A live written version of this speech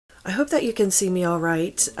I hope that you can see me all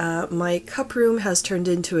right. My cup room has turned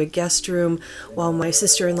into a guest room while my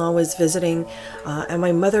sister-in-law was visiting, and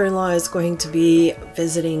my mother-in-law is going to be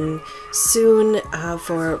visiting soon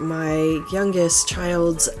for my youngest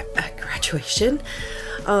child's graduation.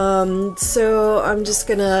 So I'm just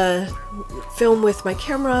gonna film with my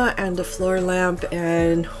camera and a floor lamp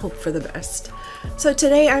and hope for the best. So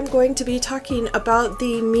today I'm going to be talking about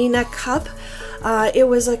the Mina cup. It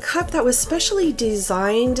was a cup that was specially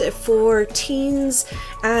designed for teens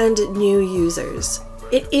and new users.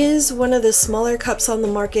 It is one of the smaller cups on the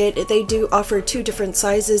market. They do offer two different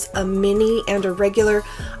sizes, a mini and a regular.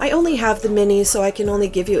 I only have the mini, so I can only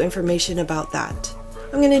give you information about that.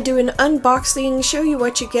 I'm going to do an unboxing, show you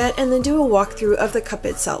what you get, and then do a walkthrough of the cup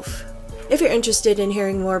itself. If you're interested in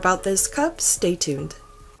hearing more about this cup, stay tuned.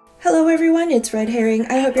 Hello everyone, it's Red Herring.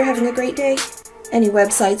 I hope you're having a great day. Any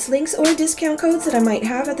websites, links, or discount codes that I might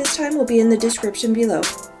have at this time will be in the description below.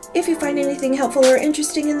 If you find anything helpful or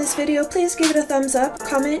interesting in this video, please give it a thumbs up,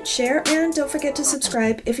 comment, share, and don't forget to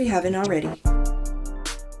subscribe if you haven't already.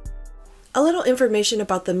 A little information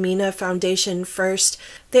about the Mina Foundation first.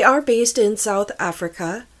 They are based in South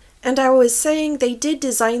Africa, and I was saying they did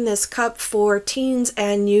design this cup for teens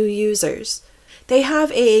and new users. They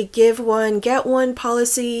have a give one, get one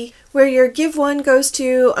policy where your give one goes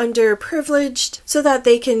to underprivileged so that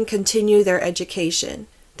they can continue their education.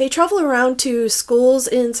 They travel around to schools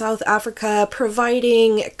in South Africa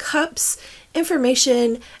providing cups,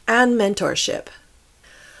 information, and mentorship.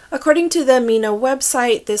 According to the Mina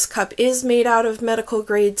website, this cup is made out of medical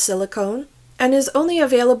grade silicone and is only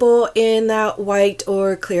available in that white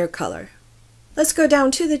or clear color. Let's go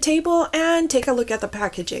down to the table and take a look at the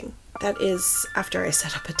packaging. That is after I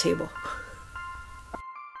set up a table.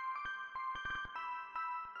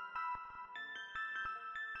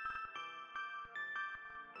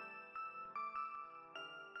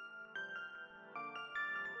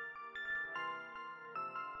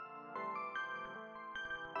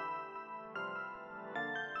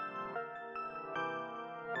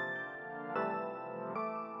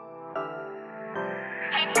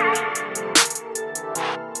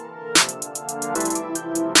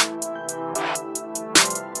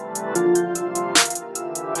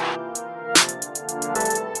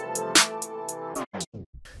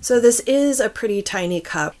 So this is a pretty tiny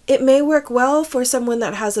cup. It may work well for someone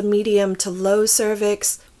that has a medium to low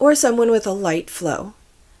cervix or someone with a light flow.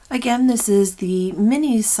 Again, this is the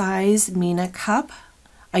mini size Mina cup.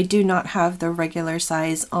 I do not have the regular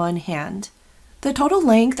size on hand. The total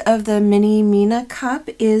length of the mini Mina cup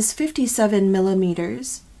is 57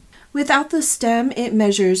 millimeters. Without the stem, it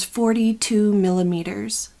measures 42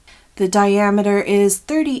 millimeters. The diameter is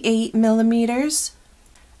 38 millimeters.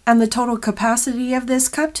 And the total capacity of this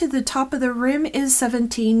cup to the top of the rim is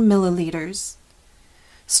 17 milliliters.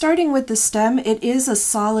 Starting with the stem, it is a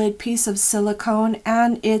solid piece of silicone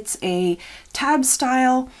and it's a tab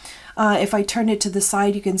style. If I turn it to the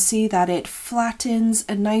side, you can see that it flattens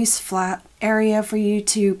a nice flat area for you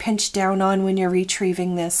to pinch down on when you're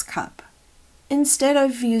retrieving this cup. Instead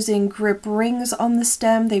of using grip rings on the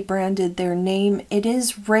stem, they branded their name. It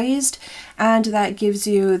is raised, and that gives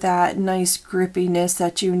you that nice grippiness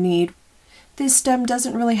that you need. This stem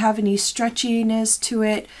doesn't really have any stretchiness to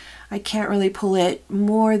it. I can't really pull it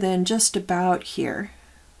more than just about here.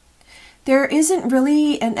 There isn't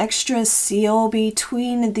really an extra seal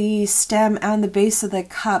between the stem and the base of the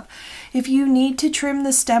cup. If you need to trim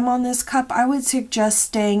the stem on this cup, I would suggest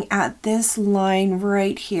staying at this line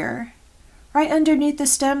right here. Right underneath the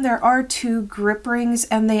stem, there are two grip rings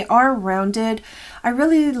and they are rounded. I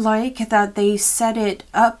really like that they set it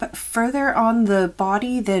up further on the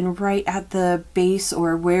body than right at the base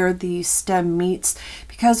or where the stem meets,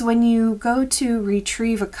 because when you go to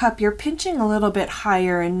retrieve a cup, you're pinching a little bit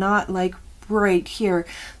higher and not like right here.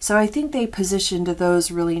 So I think they positioned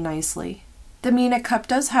those really nicely. The Mina cup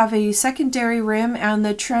does have a secondary rim, and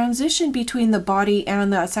the transition between the body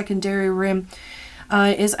and that secondary rim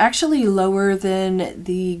is actually lower than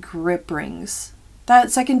the grip rings. That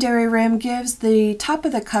secondary rim gives the top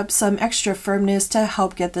of the cup some extra firmness to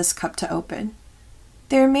help get this cup to open.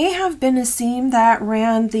 There may have been a seam that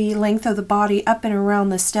ran the length of the body up and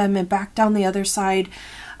around the stem and back down the other side.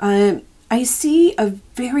 I see a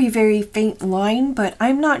very, very faint line, but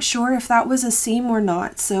I'm not sure if that was a seam or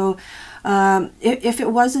not. So if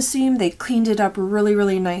it was a seam, they cleaned it up really,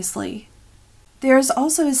 really nicely. There's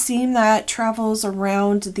also a seam that travels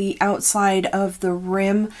around the outside of the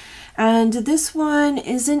rim, and this one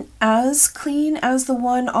isn't as clean as the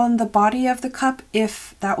one on the body of the cup,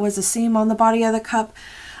 if that was a seam on the body of the cup.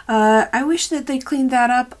 I wish that they cleaned that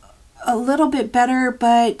up a little bit better,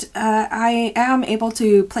 but I am able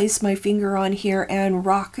to place my finger on here and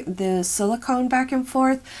rock the silicone back and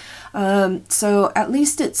forth. So at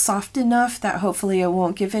least it's soft enough that hopefully it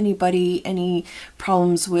won't give anybody any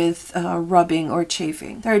problems with rubbing or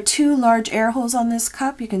chafing. There are two large air holes on this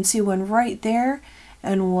cup. You can see one right there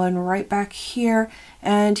and one right back here.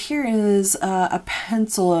 And here is a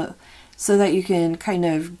pencil so that you can kind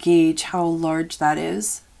of gauge how large that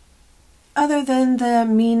is. Other than the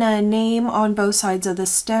Mina name on both sides of the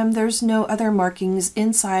stem, there's no other markings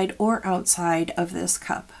inside or outside of this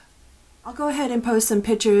cup. I'll go ahead and post some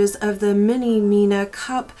pictures of the mini Mina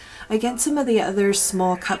cup against some of the other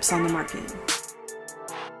small cups on the market.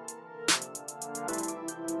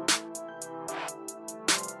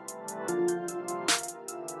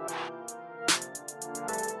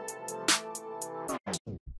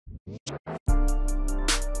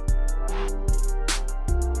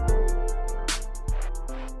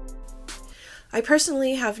 I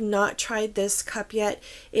personally have not tried this cup yet.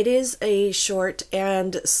 It is a short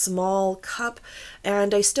and small cup,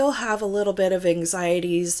 and I still have a little bit of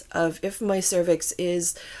anxieties of if my cervix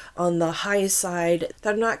is on the high side,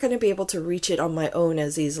 that I'm not going to be able to reach it on my own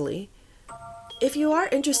as easily. If you are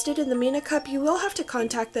interested in the Mina cup, you will have to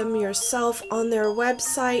contact them yourself on their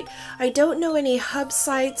website. I don't know any hub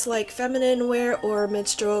sites like Feminine Wear or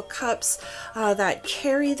Menstrual Cups that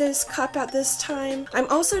carry this cup at this time. I'm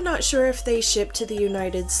also not sure if they ship to the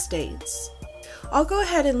United States. I'll go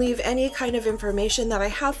ahead and leave any kind of information that I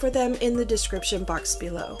have for them in the description box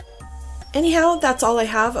below. Anyhow, that's all I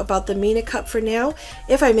have about the Mina cup for now.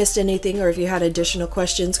 If I missed anything or if you had additional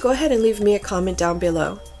questions, go ahead and leave me a comment down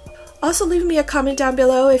below. Also, leave me a comment down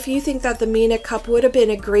below if you think that the Mina cup would have been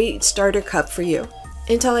a great starter cup for you.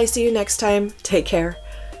 Until I see you next time, take care.